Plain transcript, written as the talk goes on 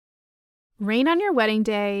Rain on your wedding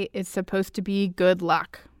day is supposed to be good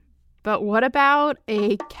luck. But what about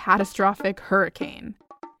a catastrophic hurricane?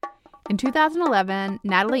 In 2011,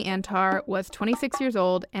 Natalie Antar was 26 years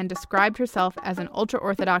old and described herself as an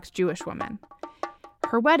ultra-Orthodox Jewish woman.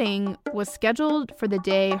 Her wedding was scheduled for the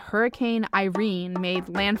day Hurricane Irene made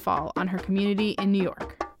landfall on her community in New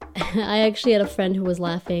York. I actually had a friend who was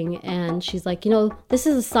laughing, and she's like, this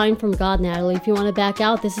is a sign from God, Natalie. If you want to back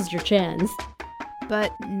out, this is your chance.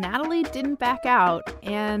 But Natalie didn't back out,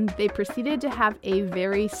 and they proceeded to have a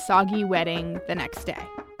very soggy wedding the next day.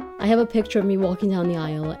 I have a picture of me walking down the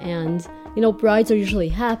aisle, and, brides are usually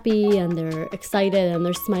happy, and they're excited, and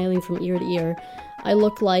they're smiling from ear to ear. I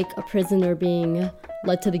look like a prisoner being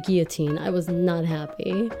led to the guillotine. I was not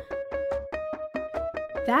happy.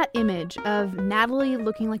 That image of Natalie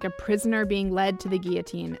looking like a prisoner being led to the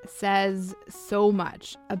guillotine says so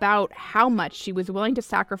much about how much she was willing to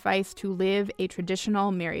sacrifice to live a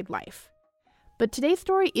traditional married life. But today's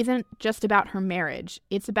story isn't just about her marriage.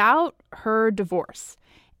 It's about her divorce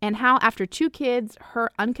and how after 2 kids,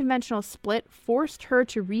 her unconventional split forced her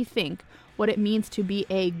to rethink what it means to be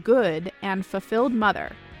a good and fulfilled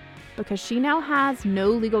mother, because she now has no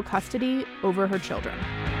legal custody over her children.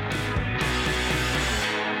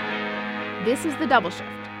 This is The Double Shift,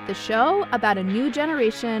 the show about a new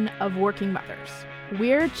generation of working mothers.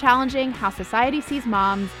 We're challenging how society sees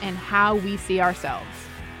moms and how we see ourselves.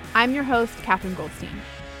 I'm your host, Katherine Goldstein.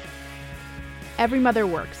 Every mother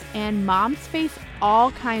works, and moms face all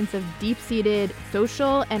kinds of deep-seated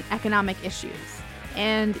social and economic issues.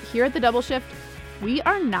 And here at The Double Shift, we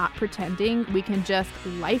are not pretending we can just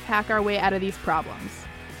life hack our way out of these problems.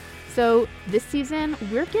 So this season,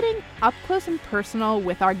 we're getting up close and personal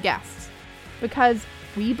with our guests, because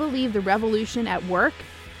we believe the revolution at work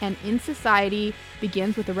and in society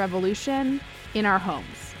begins with a revolution in our homes.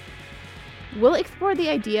 We'll explore the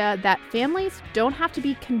idea that families don't have to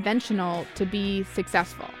be conventional to be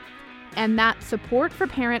successful, and that support for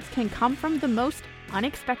parents can come from the most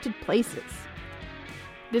unexpected places.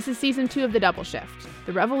 This is season 2 of The Double Shift.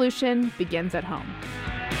 The revolution begins at home.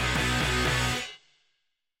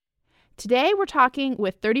 Today, we're talking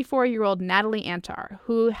with 34-year-old Natalie Antar,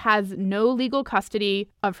 who has no legal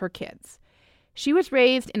custody of her kids. She was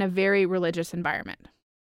raised in a very religious environment.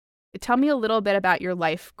 Tell me a little bit about your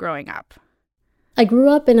life growing up. I grew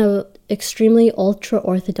up in an extremely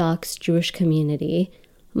ultra-Orthodox Jewish community.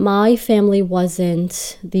 My family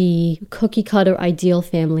wasn't the cookie-cutter ideal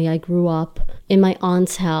family. I grew up in my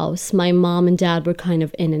aunt's house. My mom and dad were kind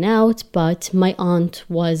of in and out, but my aunt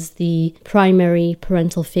was the primary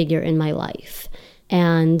parental figure in my life.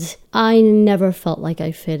 And I never felt like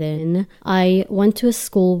I fit in. I went to a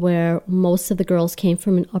school where most of the girls came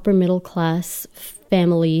from an upper middle class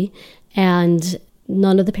family, and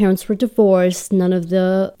none of the parents were divorced. None of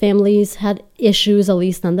the families had issues, at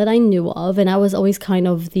least none that I knew of. And I was always kind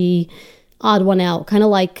of the odd one out, kind of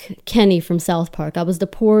like Kenny from South Park. I was the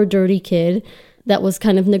poor, dirty kid that was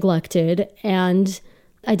kind of neglected, and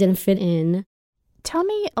I didn't fit in. Tell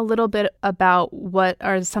me a little bit about what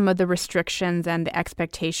are some of the restrictions and the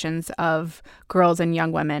expectations of girls and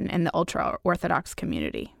young women in the ultra-Orthodox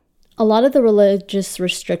community. A lot of the religious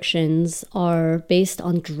restrictions are based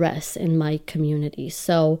on dress in my community.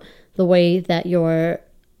 So the way that your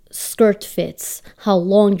skirt fits, how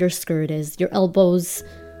long your skirt is, your elbows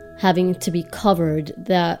having to be covered.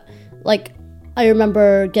 I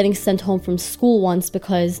remember getting sent home from school once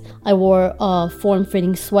because I wore a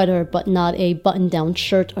form-fitting sweater but not a button-down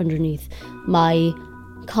shirt underneath. My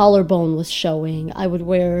collarbone was showing. I would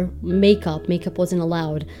wear makeup. Makeup wasn't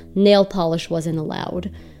allowed. Nail polish wasn't allowed.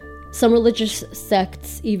 Some religious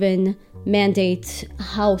sects even mandate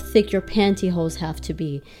how thick your pantyhose have to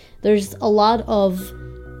be. There's a lot of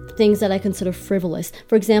things that I consider frivolous.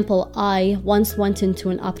 For example, I once went into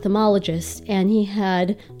an ophthalmologist and he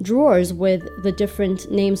had drawers with the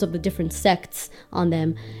different names of the different sects on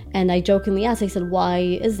them. And I jokingly asked, I said,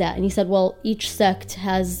 why is that? And he said, well, each sect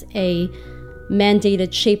has a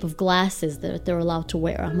mandated shape of glasses that they're allowed to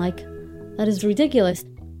wear. I'm like, that is ridiculous.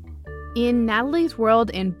 In Natalie's world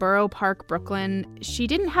in Borough Park, Brooklyn, she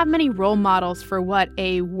didn't have many role models for what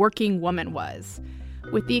a working woman was,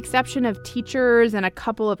 with the exception of teachers and a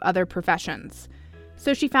couple of other professions.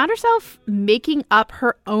 So she found herself making up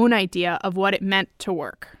her own idea of what it meant to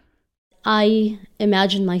work. I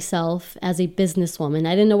imagined myself as a businesswoman.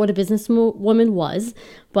 I didn't know what a businesswoman was,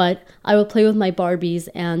 but I would play with my Barbies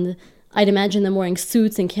and I'd imagine them wearing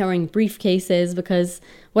suits and carrying briefcases, because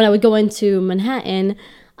when I would go into Manhattan,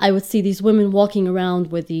 I would see these women walking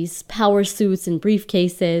around with these power suits and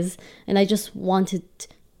briefcases, and I just wanted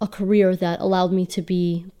a career that allowed me to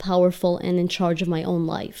be powerful and in charge of my own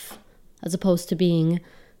life. as opposed to being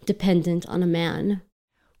dependent on a man.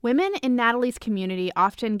 Women in Natalie's community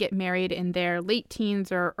often get married in their late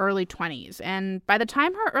teens or early 20s, and by the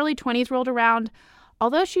time her early 20s rolled around,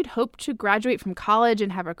 although she'd hoped to graduate from college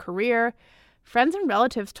and have a career, friends and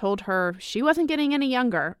relatives told her she wasn't getting any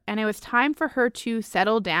younger, and it was time for her to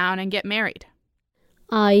settle down and get married.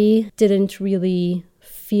 I didn't really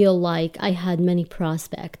feel like I had many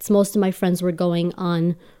prospects. Most of my friends were going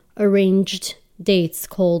on arranged dates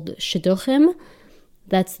called shidduchim.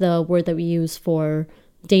 That's the word that we use for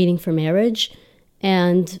dating for marriage.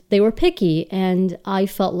 And they were picky, and I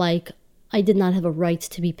felt like I did not have a right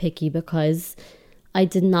to be picky because I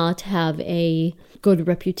did not have a good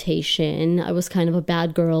reputation. I was kind of a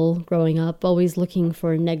bad girl growing up, always looking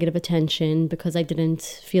for negative attention because I didn't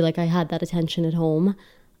feel like I had that attention at home.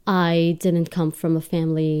 I didn't come from a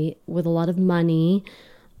family with a lot of money.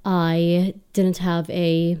 I didn't have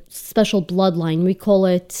a special bloodline. We call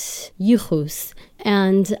it yichus.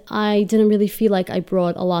 And I didn't really feel like I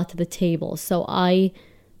brought a lot to the table. So I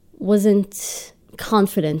wasn't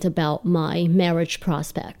confident about my marriage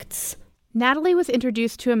prospects. Natalie was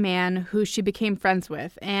introduced to a man who she became friends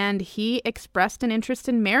with, and he expressed an interest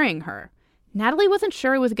in marrying her. Natalie wasn't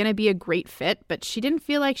sure it was going to be a great fit, but she didn't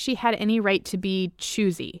feel like she had any right to be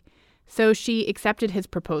choosy. So she accepted his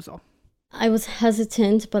proposal. I was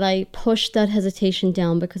hesitant, but I pushed that hesitation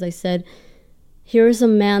down because I said, here's a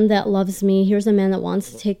man that loves me. Here's a man that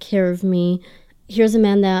wants to take care of me. Here's a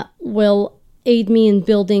man that will aid me in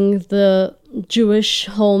building the Jewish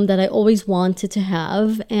home that I always wanted to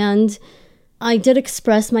have. And I did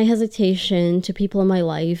express my hesitation to people in my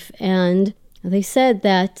life. And they said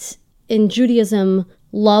that in Judaism,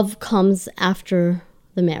 love comes after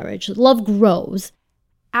the marriage. Love grows.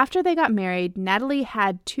 After they got married, Natalie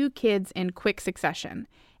had 2 kids in quick succession.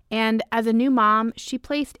 And as a new mom, she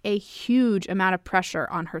placed a huge amount of pressure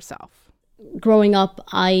on herself. Growing up,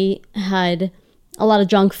 I had a lot of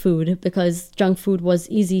junk food because junk food was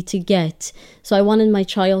easy to get. So I wanted my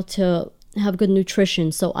child to have good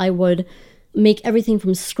nutrition. So I would make everything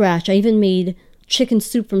from scratch. I even made chicken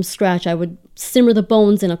soup from scratch. I would simmer the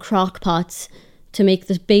bones in a crock pot to make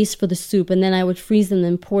the base for the soup, and then I would freeze them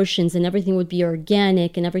in portions, and everything would be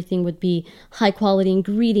organic and everything would be high quality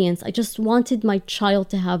ingredients. I just wanted my child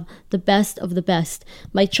to have the best of the best.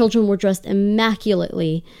 My children were dressed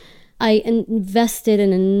immaculately. I invested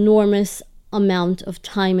an enormous amount of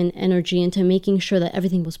time and energy into making sure that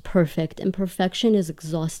everything was perfect, and perfection is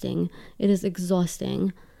exhausting. It is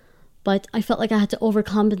exhausting. But I felt like I had to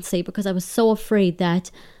overcompensate because I was so afraid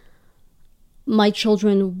that my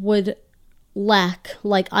children would lack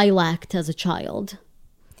like I lacked as a child.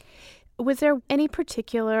 Was there any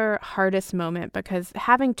particular hardest moment? Because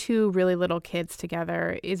having 2 really little kids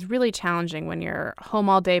together is really challenging when you're home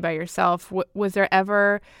all day by yourself. Was there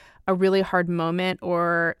ever a really hard moment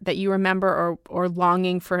or that you remember or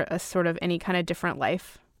longing for a sort of any kind of different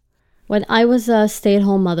life? When I was a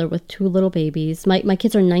stay-at-home mother with 2 little babies, my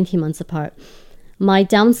kids are 19 months apart. My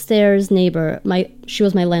downstairs neighbor, she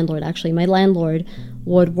was my landlord actually. My landlord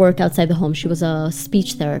would work outside the home. She was a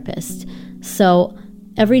speech therapist. So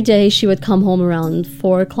every day she would come home around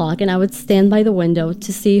 4 o'clock and I would stand by the window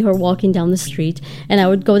to see her walking down the street. And I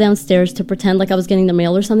would go downstairs to pretend like I was getting the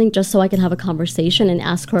mail or something just so I could have a conversation and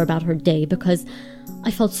ask her about her day because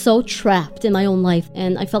I felt so trapped in my own life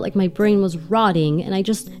and I felt like my brain was rotting. And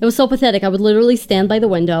it was so pathetic. I would literally stand by the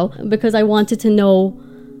window because I wanted to know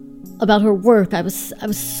about her work. I was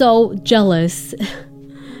so jealous.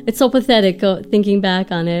 It's so pathetic thinking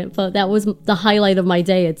back on it, but that was the highlight of my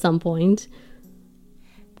day at some point.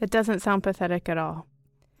 That doesn't sound pathetic at all.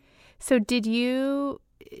 So did you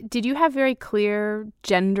have very clear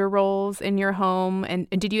gender roles in your home, and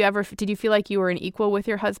did you feel like you were an equal with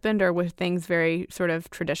your husband, or were things very sort of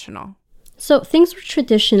traditional? So things were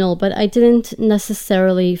traditional, but I didn't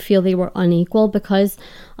necessarily feel they were unequal because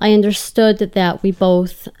I understood that we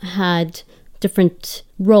both had different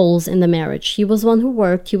roles in the marriage. He was the one who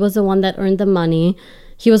worked. He was the one that earned the money.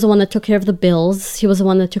 He was the one that took care of the bills. He was the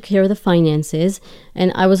one that took care of the finances.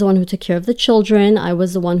 And I was the one who took care of the children. I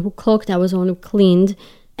was the one who cooked. I was the one who cleaned.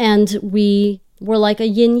 And we were like a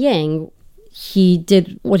yin-yang. He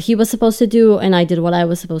did what he was supposed to do, and I did what I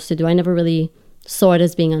was supposed to do. I never really saw it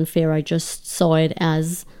as being unfair. I just saw it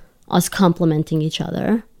as us complementing each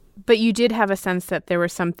other. But you did have a sense that there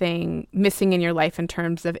was something missing in your life in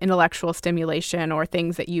terms of intellectual stimulation or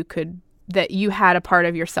things that you had a part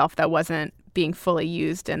of yourself that wasn't being fully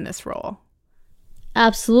used in this role.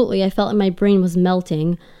 Absolutely. I felt like my brain was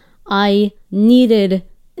melting. I needed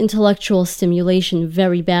intellectual stimulation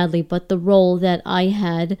very badly, but the role that I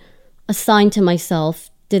had assigned to myself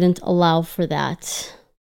didn't allow for that.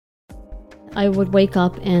 I would wake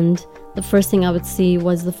up and the first thing I would see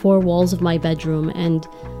was the four walls of my bedroom, and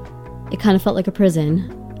it kind of felt like a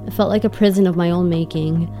prison. It felt like a prison of my own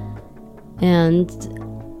making, and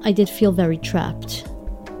I did feel very trapped.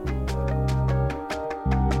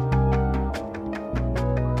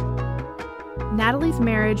 Natalie's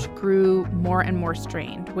marriage grew more and more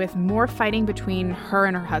strained, with more fighting between her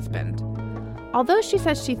and her husband. Although she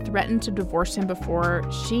says she threatened to divorce him before,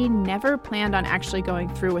 she never planned on actually going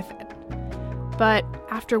through with it. But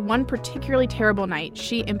after one particularly terrible night,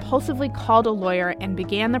 she impulsively called a lawyer and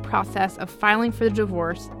began the process of filing for the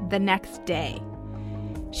divorce the next day.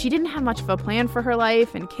 She didn't have much of a plan for her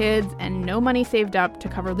life and kids and no money saved up to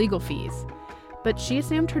cover legal fees. But she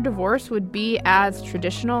assumed her divorce would be as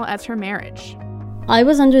traditional as her marriage. I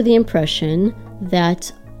was under the impression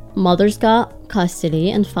that mothers got custody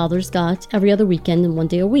and fathers got every other weekend and 1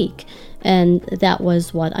 day a week. And that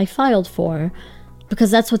was what I filed for, because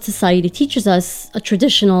that's what society teaches us a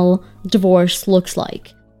traditional divorce looks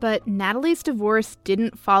like. But Natalie's divorce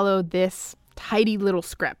didn't follow this tidy little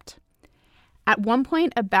script. At one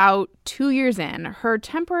point, about 2 years in, her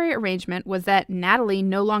temporary arrangement was that Natalie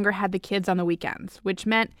no longer had the kids on the weekends, which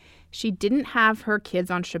meant she didn't have her kids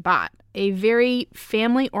on Shabbat, a very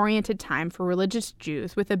family-oriented time for religious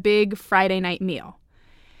Jews with a big Friday night meal.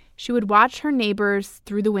 She would watch her neighbors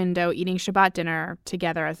through the window eating Shabbat dinner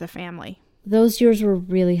together as a family. Those years were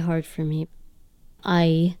really hard for me.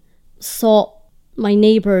 I saw my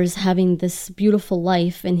neighbors having this beautiful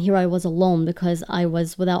life, and here I was alone because I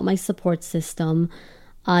was without my support system.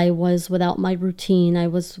 I was without my routine. I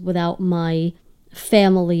was without my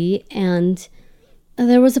family. And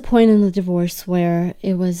there was a point in the divorce where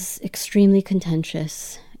it was extremely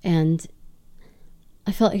contentious, and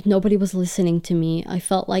I felt like nobody was listening to me. I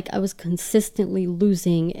felt like I was consistently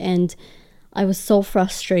losing, and I was so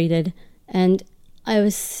frustrated. And I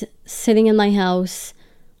was sitting in my house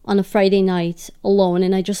on a Friday night alone,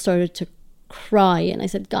 and I just started to cry, and I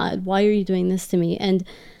said, God, why are you doing this to me? And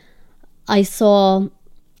I saw,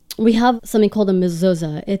 we have something called a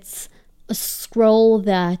mezuzah. It's a scroll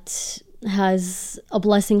that has a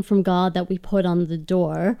blessing from God that we put on the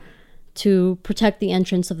door to protect the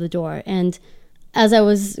entrance of the door. And as I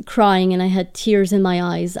was crying and I had tears in my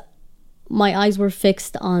eyes were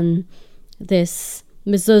fixed on this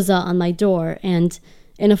mezuzah on my door, and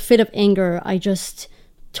in a fit of anger, I just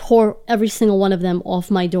tore every single one of them off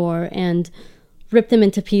my door and ripped them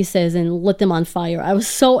into pieces and lit them on fire. I was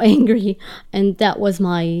so angry, and that was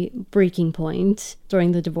my breaking point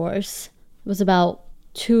during the divorce. It was about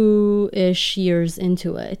 2-ish years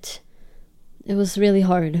into it. It was really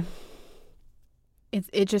hard.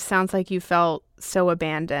 It just sounds like you felt so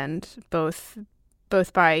abandoned, both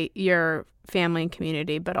by your family and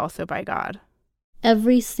community, but also by God.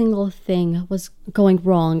 Every single thing was going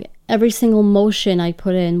wrong. Every single motion I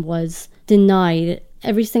put in was denied.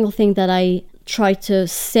 Every single thing that I tried to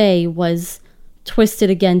say was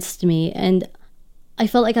twisted against me. And I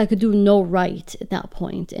felt like I could do no right at that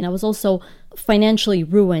point. And I was also financially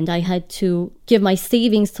ruined. I had to give my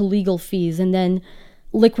savings to legal fees and then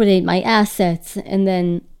liquidate my assets and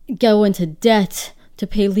then go into debt to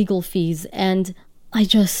pay legal fees. And I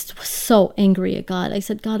just was so angry at God. I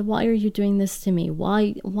said, God, why are you doing this to me?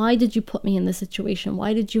 Why did you put me in this situation?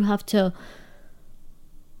 Why did you have to...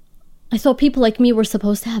 I thought people like me were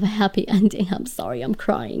supposed to have a happy ending. I'm sorry, I'm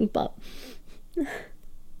crying, but...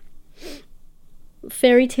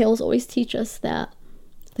 Fairy tales always teach us that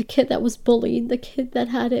the kid that was bullied, the kid that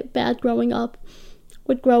had it bad growing up,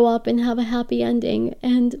 would grow up and have a happy ending.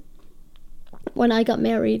 And when I got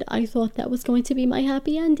married, I thought that was going to be my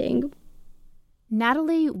happy ending.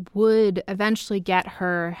 Natalie would eventually get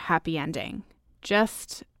her happy ending,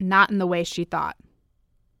 just not in the way she thought.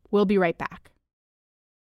 We'll be right back.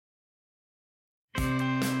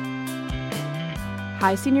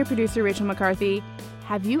 Hi, senior producer Rachel McCarthy.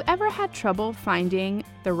 Have you ever had trouble finding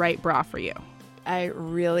the right bra for you? I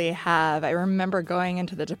really have. I remember going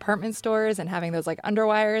into the department stores and having those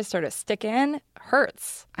underwires sort of stick in.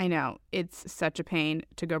 Hurts. I know. It's such a pain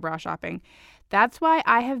to go bra shopping. That's why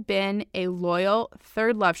I have been a loyal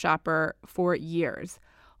Third Love shopper for years,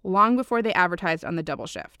 long before they advertised on the Double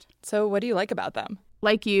Shift. So what do you like about them?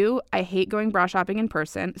 Like you, I hate going bra shopping in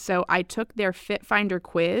person, so I took their Fit Finder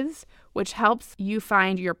quiz, which helps you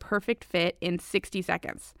find your perfect fit in 60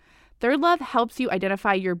 seconds. Third Love helps you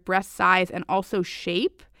identify your breast size and also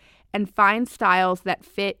shape and find styles that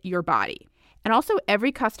fit your body. And also,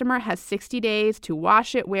 every customer has 60 days to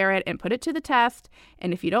wash it, wear it, and put it to the test.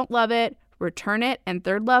 And if you don't love it, return it, and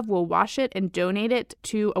Third Love will wash it and donate it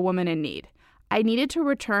to a woman in need. I needed to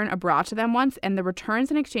return a bra to them once, and the returns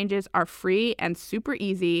and exchanges are free and super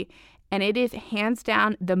easy, and it is hands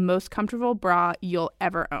down the most comfortable bra you'll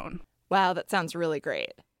ever own. Wow, that sounds really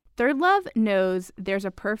great. Third Love knows there's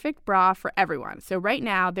a perfect bra for everyone. So right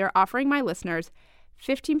now, they're offering my listeners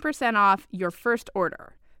 15% off your first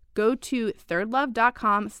order. Go to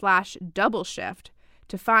thirdlove.com/doubleshift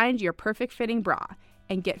to find your perfect fitting bra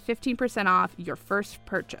and get 15% off your first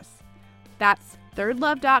purchase. That's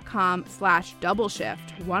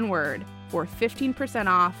thirdlove.com/doubleshift, one word, for 15%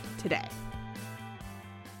 off today.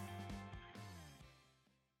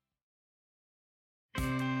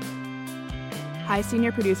 Hi,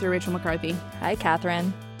 senior producer Rachel McCarthy. Hi,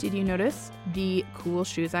 Catherine. Did you notice the cool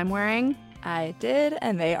shoes I'm wearing? I did,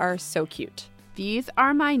 and they are so cute. These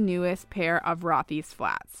are my newest pair of Rothy's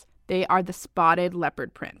flats. They are the spotted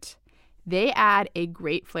leopard print. They add a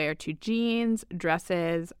great flair to jeans,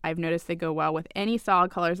 dresses. I've noticed they go well with any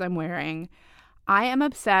solid colors I'm wearing. I am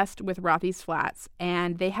obsessed with Rothy's flats,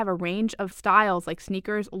 and they have a range of styles like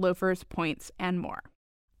sneakers, loafers, points, and more.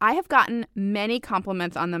 I have gotten many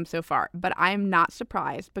compliments on them so far, but I am not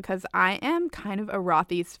surprised because I am kind of a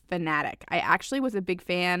Rothy's fanatic. I actually was a big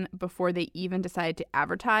fan before they even decided to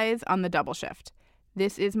advertise on the Double Shift.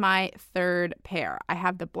 This is my third pair. I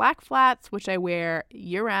have the black flats, which I wear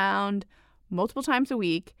year-round, multiple times a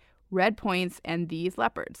week, red points, and these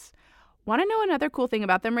leopards. Want to know another cool thing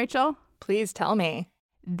about them, Rachel? Please tell me.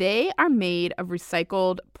 They are made of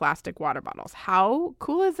recycled plastic water bottles. How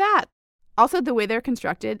cool is that? Also, the way they're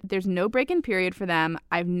constructed, there's no break-in period for them.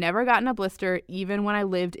 I've never gotten a blister, even when I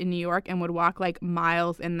lived in New York and would walk like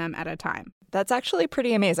miles in them at a time. That's actually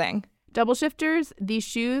pretty amazing. Double shifters, these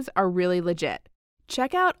shoes are really legit.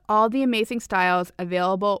 Check out all the amazing styles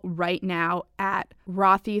available right now at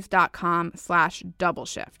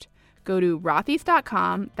rothys.com/doubleshift. Go to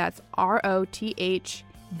rothys.com, that's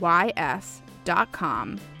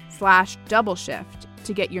rothys.com/doubleshift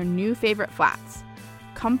to get your new favorite flats.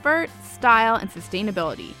 Comfort, style, and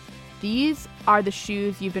sustainability. These are the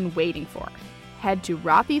shoes you've been waiting for. Head to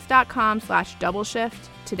rothys.com/doubleshift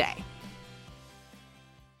today.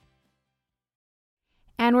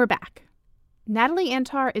 And we're back. Natalie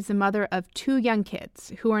Antar is the mother of 2 young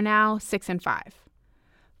kids who are now 6 and 5.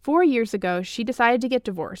 4 years ago, she decided to get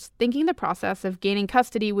divorced, thinking the process of gaining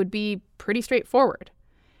custody would be pretty straightforward.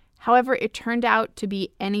 However, it turned out to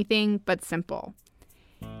be anything but simple.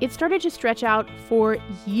 It started to stretch out for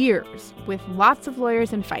years with lots of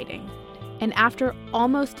lawyers and fighting. And after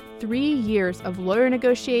almost 3 years of lawyer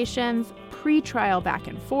negotiations, pre-trial back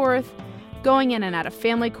and forth, going in and out of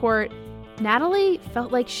family court, Natalie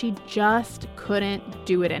felt like she just couldn't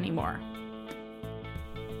do it anymore.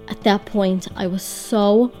 At that point, I was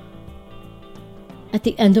so at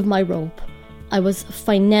the end of my rope. I was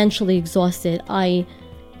financially exhausted. I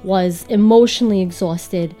was emotionally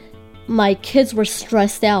exhausted. My kids were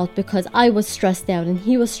stressed out because I was stressed out and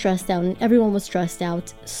he was stressed out and everyone was stressed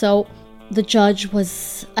out. So the judge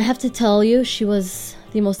was, I have to tell you, she was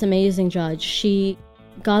the most amazing judge. She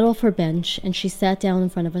got off her bench and she sat down in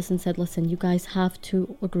front of us and said, listen, you guys have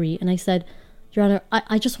to agree. And I said, Your Honor,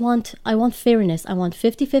 I want fairness. I want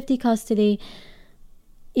 50-50 custody.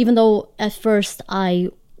 Even though at first I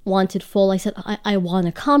wanted full, I said, I want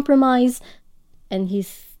a compromise. And he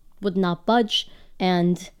would not budge.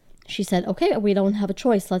 And she said, okay, we don't have a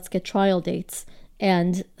choice. Let's get trial dates.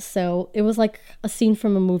 And so it was like a scene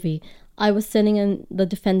from a movie. I was sitting in the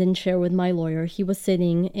defendant chair with my lawyer. He was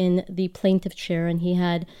sitting in the plaintiff chair, and he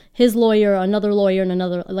had his lawyer, another lawyer, and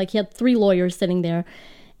another, like he had 3 lawyers sitting there.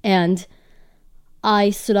 And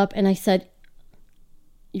I stood up and I said,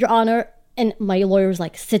 Your Honor, and my lawyer was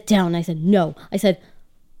like, sit down. I said, no. I said,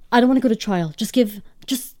 I don't want to go to trial. Just give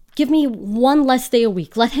me 1 less day a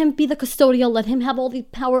week. Let him be the custodial. Let him have all the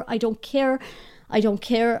power. I don't care. I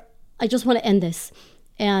just want to end this.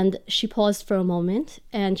 And she paused for a moment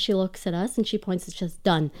and she looks at us and she points and says,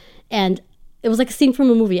 done. And it was like a scene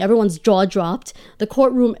from a movie. Everyone's jaw dropped. The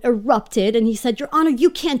courtroom erupted and he said, Your Honor,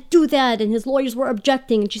 you can't do that. And his lawyers were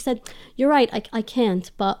objecting. And she said, you're right, I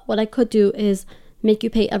can't. But what I could do is make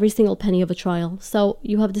you pay every single penny of a trial. So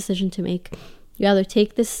you have a decision to make. You either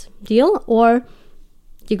take this deal or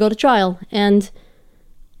you go to trial. And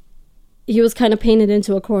he was kind of painted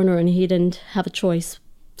into a corner and he didn't have a choice.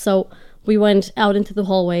 So we went out into the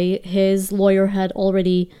hallway. His lawyer had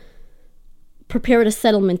already prepared a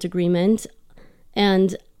settlement agreement,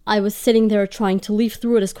 and I was sitting there trying to leaf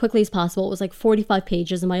through it as quickly as possible. It was like 45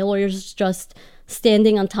 pages, and my lawyer's just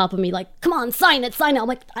standing on top of me like, come on, sign it. I'm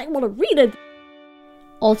like, I want to read it.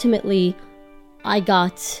 Ultimately, I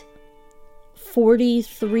got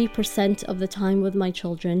 43% of the time with my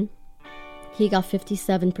children. He got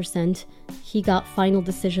 57%. He got final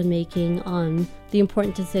decision making on the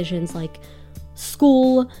important decisions like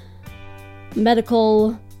school,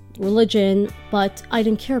 medical, religion, but I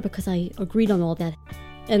didn't care because I agreed on all that.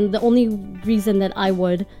 And the only reason that I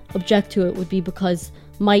would object to it would be because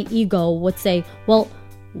my ego would say, well,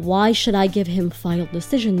 why should I give him final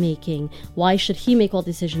decision making? Why should he make all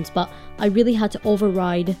decisions? But I really had to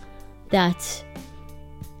override that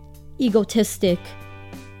egotistic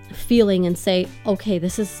feeling and say, okay,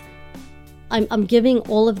 I'm giving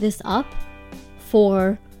all of this up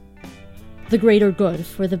for the greater good,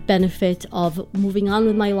 for the benefit of moving on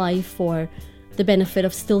with my life, for the benefit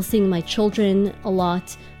of still seeing my children a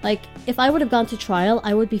lot. Like, if I would have gone to trial,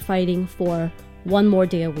 I would be fighting for 1 more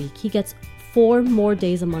day a week. He gets 4 more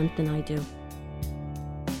days a month than I do.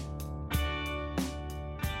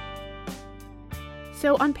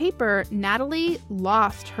 So on paper, Natalie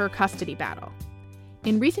lost her custody battle.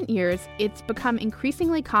 In recent years, it's become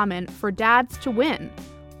increasingly common for dads to win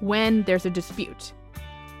when there's a dispute.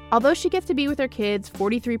 Although she gets to be with her kids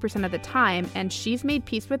 43% of the time, and she's made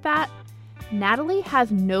peace with that, Natalie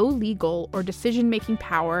has no legal or decision-making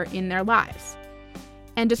power in their lives.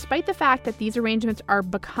 And despite the fact that these arrangements are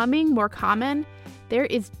becoming more common, there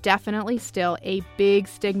is definitely still a big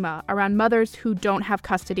stigma around mothers who don't have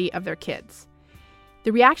custody of their kids.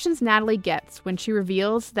 The reactions Natalie gets when she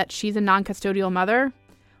reveals that she's a non-custodial mother,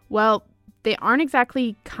 well, they aren't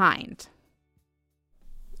exactly kind.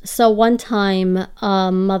 So one time,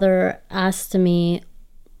 a mother asked me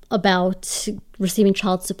about receiving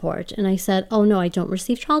child support. And I said, oh no, I don't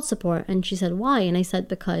receive child support. And she said, why? And I said,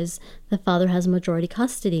 because the father has majority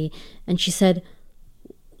custody. And she said,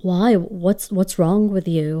 why? What's wrong with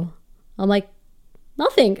you? I'm like,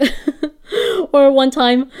 nothing. Or one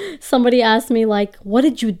time somebody asked me like, what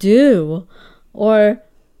did you do? Or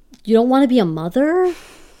you don't want to be a mother?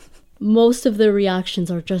 Most of the reactions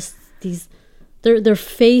are just these, their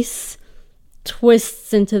face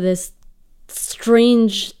twists into this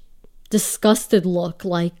strange, disgusted look,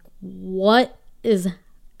 like, what is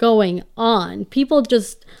going on? People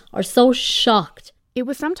just are so shocked. It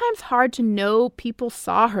was sometimes hard to know people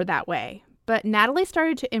saw her that way, but Natalie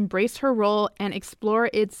started to embrace her role and explore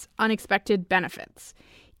its unexpected benefits,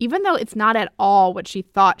 even though it's not at all what she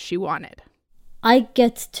thought she wanted. I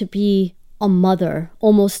get to be a mother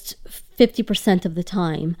almost 50% of the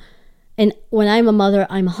time. And when I'm a mother,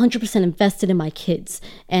 I'm 100% invested in my kids,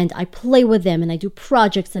 and I play with them, and I do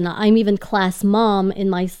projects, and I'm even class mom in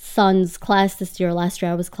my son's class this year. Last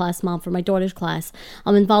year, I was class mom for my daughter's class.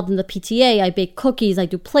 I'm involved in the PTA. I bake cookies. I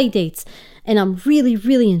do play dates, and I'm really,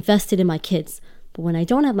 really invested in my kids. But when I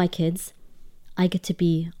don't have my kids, I get to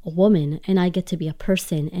be a woman, and I get to be a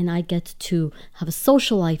person, and I get to have a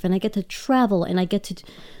social life, and I get to travel, and I get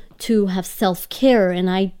to have self-care, and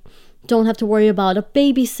I don't have to worry about a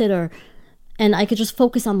babysitter, and I could just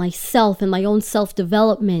focus on myself and my own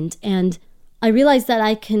self-development. And I realized that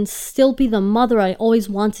I can still be the mother I always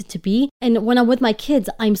wanted to be. And when I'm with my kids,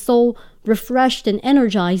 I'm so refreshed and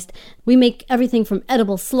energized. We make everything from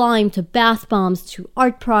edible slime to bath bombs to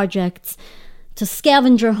art projects to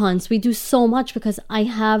scavenger hunts. We do so much because I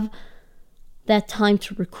have that time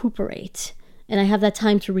to recuperate, and I have that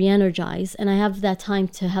time to re-energize, and I have that time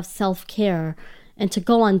to have self-care and to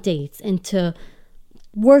go on dates and to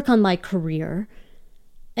work on my career.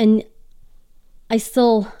 And I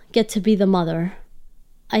still get to be the mother.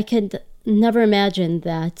 I could never imagine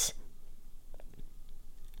that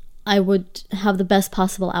I would have the best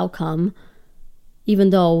possible outcome, even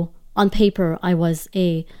though on paper I was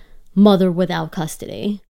a mother without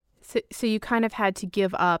custody. So you kind of had to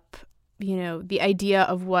give up, the idea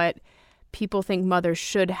of what people think mothers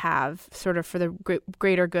should have, sort of for the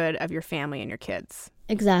greater good of your family and your kids.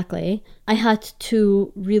 Exactly. I had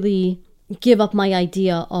to really give up my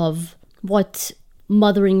idea of what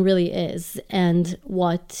mothering really is and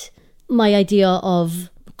what my idea of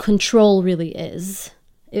control really is.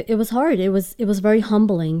 It was hard. It was very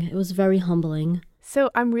humbling. It was very humbling. So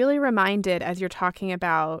I'm really reminded, as you're talking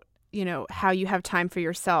about, how you have time for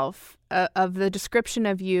yourself, of the description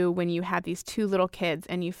of you when you had these 2 little kids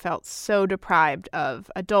and you felt so deprived of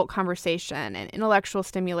adult conversation and intellectual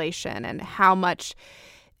stimulation, and how much,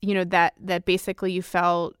 that basically you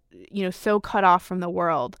felt, so cut off from the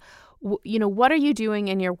world. What are you doing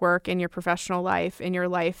in your work, in your professional life, in your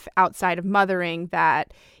life outside of mothering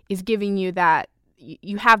that is giving you that,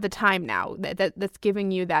 you have the time now that's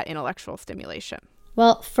giving you that intellectual stimulation?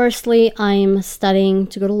 Well, firstly, I'm studying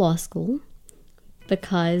to go to law school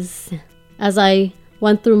because as I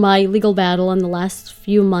went through my legal battle in the last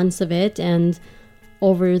few months of it, and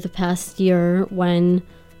over the past year when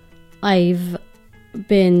I've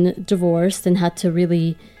been divorced and had to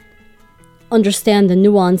really understand the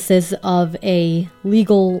nuances of a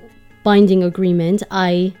legal binding agreement,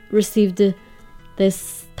 I received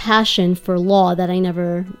this passion for law that I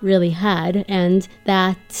never really had, and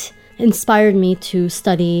that inspired me to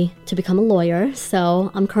study to become a lawyer.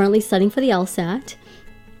 So I'm currently studying for the LSAT,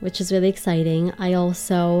 which is really exciting. I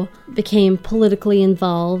also became politically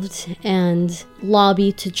involved and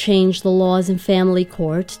lobbied to change the laws in family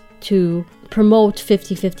court to promote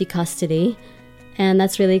 50-50 custody, and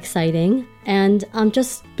that's really exciting. And I'm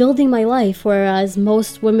just building my life, whereas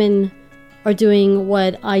most women are doing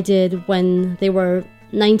what I did when they were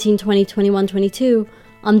 19, 20, 21, 22.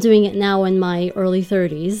 I'm doing it now in my early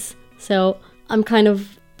 30s. So I'm kind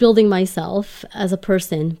of building myself as a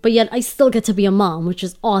person, but yet I still get to be a mom, which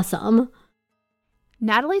is awesome.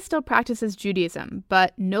 Natalie still practices Judaism,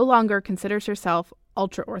 but no longer considers herself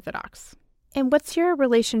ultra-Orthodox. And what's your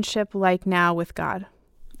relationship like now with God?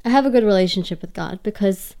 I have a good relationship with God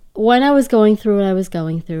because when I was going through what I was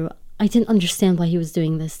going through, I didn't understand why he was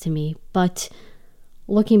doing this to me. But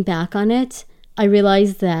looking back on it, I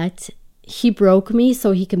realized that he broke me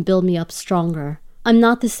so he can build me up stronger. I'm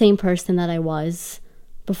not the same person that I was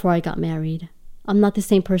before I got married. I'm not the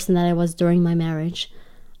same person that I was during my marriage.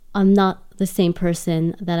 I'm not the same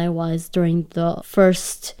person that I was during the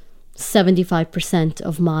first 75%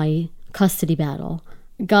 of my custody battle.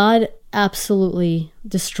 God absolutely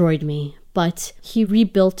destroyed me, but he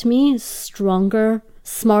rebuilt me stronger,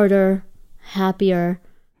 smarter, happier.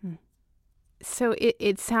 So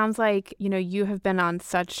it sounds like, you have been on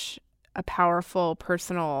such a powerful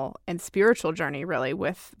personal and spiritual journey, really,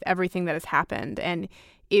 with everything that has happened. And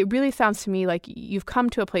it really sounds to me like you've come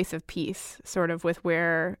to a place of peace, sort of with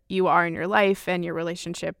where you are in your life and your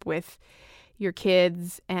relationship with your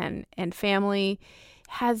kids and family.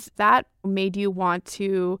 Has that made you want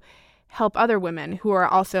to help other women who are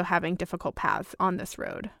also having difficult paths on this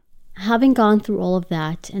road? Having gone through all of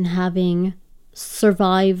that and having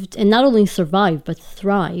survived, and not only survived, but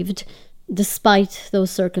thrived despite those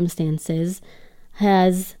circumstances,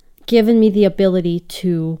 has given me the ability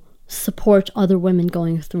to support other women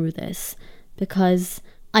going through this, because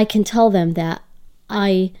I can tell them that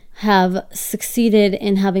I have succeeded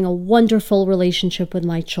in having a wonderful relationship with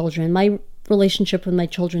my children. My relationship with my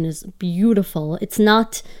children is beautiful. It's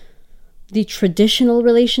not the traditional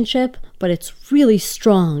relationship, but it's really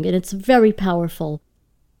strong and it's very powerful.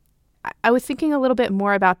 I was thinking a little bit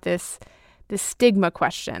more about this stigma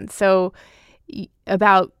question. So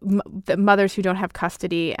about the mothers who don't have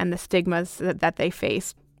custody and the stigmas that they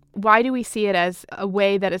face. Why do we see it as a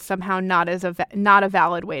way that is somehow not a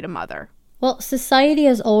valid way to mother? Well, society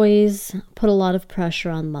has always put a lot of pressure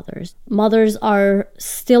on mothers. Mothers are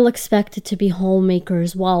still expected to be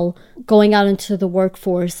homemakers while going out into the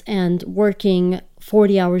workforce and working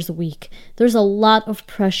 40 hours a week. There's a lot of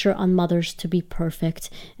pressure on mothers to be perfect,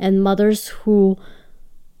 and mothers who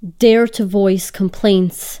dare to voice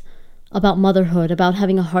complaints about motherhood, about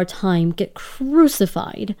having a hard time, get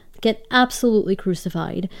crucified, get absolutely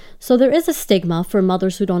crucified. So there is a stigma for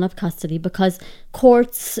mothers who don't have custody because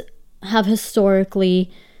courts have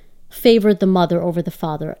historically favored the mother over the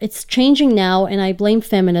father. It's changing now, and I blame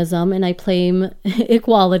feminism and I blame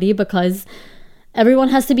equality because everyone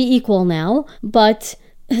has to be equal now. But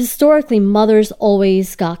historically, mothers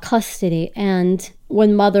always got custody, and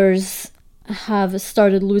when mothers have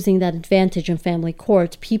started losing that advantage in family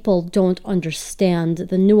court, people don't understand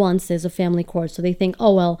the nuances of family court. So they think,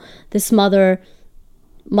 oh, well, this mother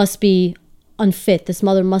must be unfit. This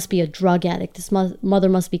mother must be a drug addict. This mother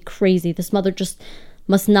must be crazy. This mother just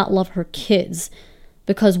must not love her kids.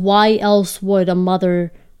 Because why else would a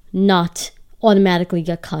mother not automatically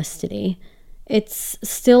get custody? It's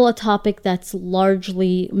still a topic that's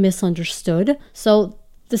largely misunderstood. So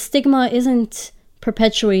the stigma isn't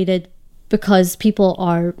perpetuated because people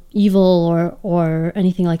are evil or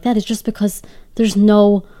anything like that. It's just because there's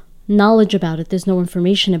no knowledge about it. There's no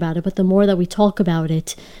information about it. But the more that we talk about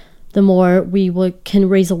it, the more we can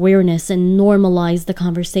raise awareness and normalize the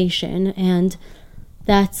conversation. And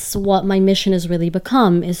that's what my mission has really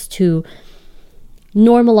become, is to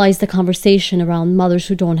normalize the conversation around mothers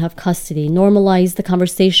who don't have custody, normalize the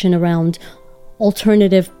conversation around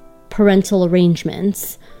alternative parental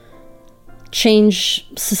arrangements, change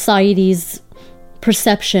society's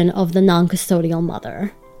perception of the non-custodial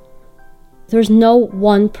mother. There's no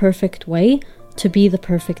one perfect way to be the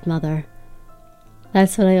perfect mother.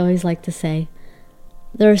 That's what I always like to say.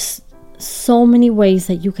 There's so many ways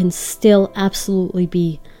that you can still absolutely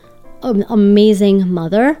be an amazing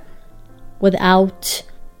mother without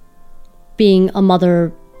being a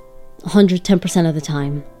mother 110% of the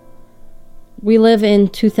time. We live in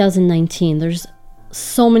 2019. There's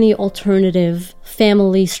so many alternative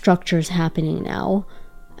family structures happening now.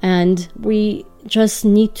 And we just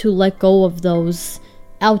need to let go of those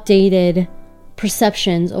outdated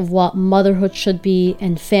perceptions of what motherhood should be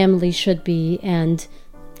and family should be, and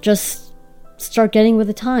just start getting with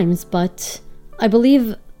the times. But I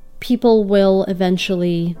believe people will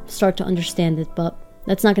eventually start to understand it, but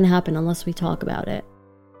that's not going to happen unless we talk about it.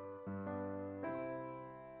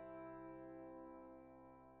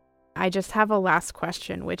 I just have a last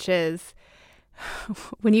question, which is,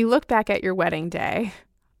 when you look back at your wedding day,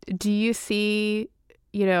 do you see,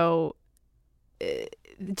 do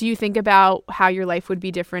you think about how your life would be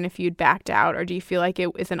different if you'd backed out, or do you feel like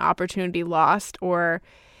it was an opportunity lost, or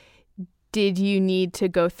did you need to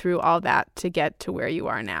go through all that to get to where you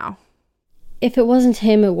are now? If it wasn't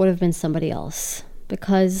him, it would have been somebody else,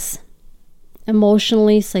 because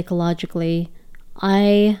emotionally, psychologically,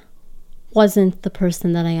 I wasn't the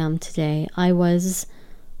person that I am today. I was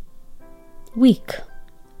weak,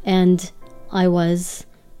 and I was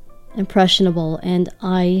impressionable, and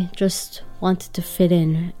I just wanted to fit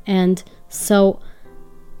in. And so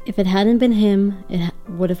if it hadn't been him, it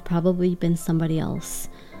would have probably been somebody else.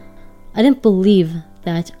 I didn't believe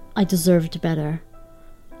that I deserved better.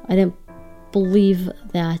 I didn't believe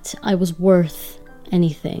that I was worth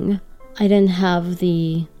anything. I didn't have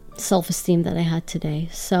the self-esteem that I had today.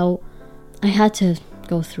 So I had to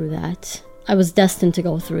go through that. I was destined to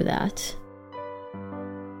go through that.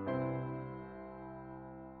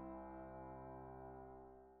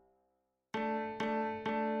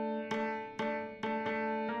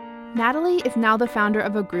 Natalie is now the founder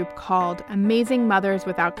of a group called Amazing Mothers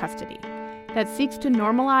Without Custody that seeks to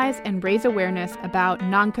normalize and raise awareness about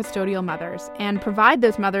non-custodial mothers and provide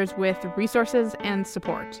those mothers with resources and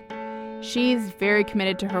support. She's very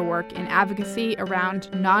committed to her work in advocacy around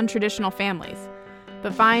non-traditional families,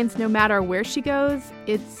 but finds no matter where she goes,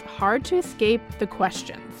 it's hard to escape the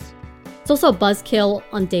questions. It's also a buzzkill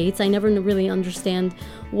on dates. I never really understand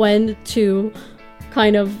when to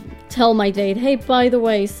kind of tell my date, hey, by the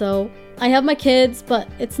way, so I have my kids, but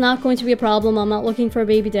it's not going to be a problem. I'm not looking for a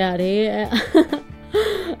baby daddy.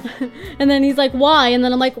 And then he's like, why? And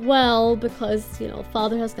then I'm like, well, because,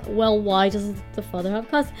 father has, well, why does the father have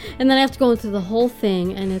custody? And then I have to go into the whole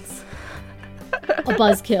thing, and it's a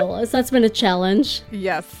buzzkill. So that's been a challenge.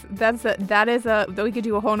 Yes, we could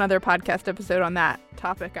do a whole nother podcast episode on that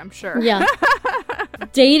topic, I'm sure. Yeah.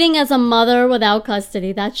 Dating as a mother without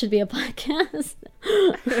custody. That should be a podcast.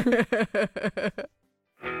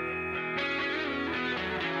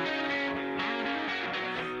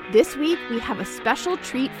 This week, we have a special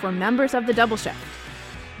treat for members of the Double Shift.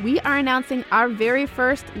 We are announcing our very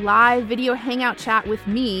first live video hangout chat with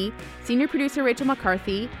me, senior producer Rachel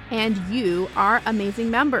McCarthy, and you, our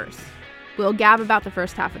amazing members. We'll gab about the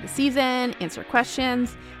first half of the season, answer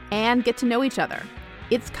questions, and get to know each other.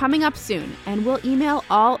 It's coming up soon, and we'll email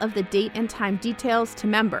all of the date and time details to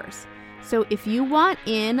members. So if you want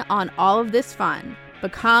in on all of this fun,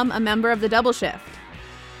 become a member of the Double Shift.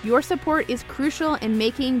 Your support is crucial in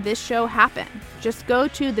making this show happen. Just go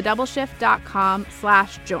to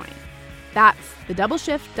thedoubleshift.com/join. That's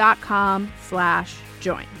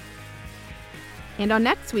thedoubleshift.com/join. And on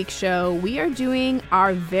next week's show, we are doing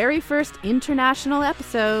our very first international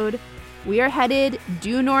episode. We are headed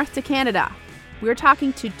due north to Canada. We're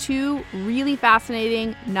talking to two really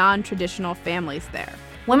fascinating non-traditional families there.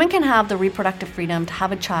 Women can have the reproductive freedom to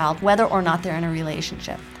have a child whether or not they're in a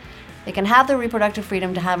relationship. They can have the reproductive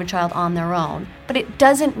freedom to have a child on their own, but it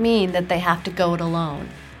doesn't mean that they have to go it alone.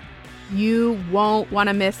 You won't want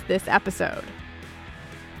to miss this episode.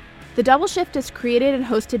 The Double Shift is created and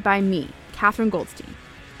hosted by me, Catherine Goldstein.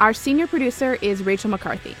 Our senior producer is Rachel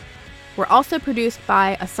McCarthy. We're also produced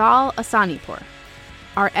by Asal Asanipur.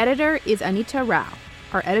 Our editor is Anita Rao.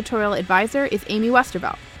 Our editorial advisor is Amy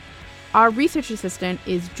Westervelt. Our research assistant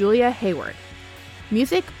is Julia Hayward.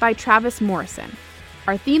 Music by Travis Morrison.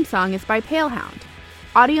 Our theme song is by Palehound.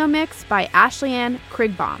 Audio mix by Ashley-Ann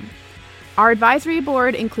Krigbaum. Our advisory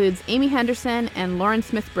board includes Amy Henderson and Lauren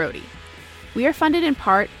Smith-Brody. We are funded in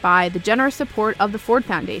part by the generous support of the Ford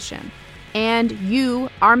Foundation and you,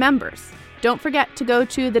 our members. Don't forget to go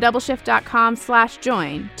to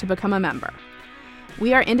thedoubleshift.com/join to become a member.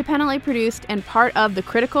 We are independently produced and part of the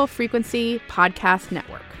Critical Frequency Podcast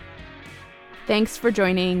Network. Thanks for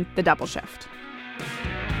joining The Double Shift.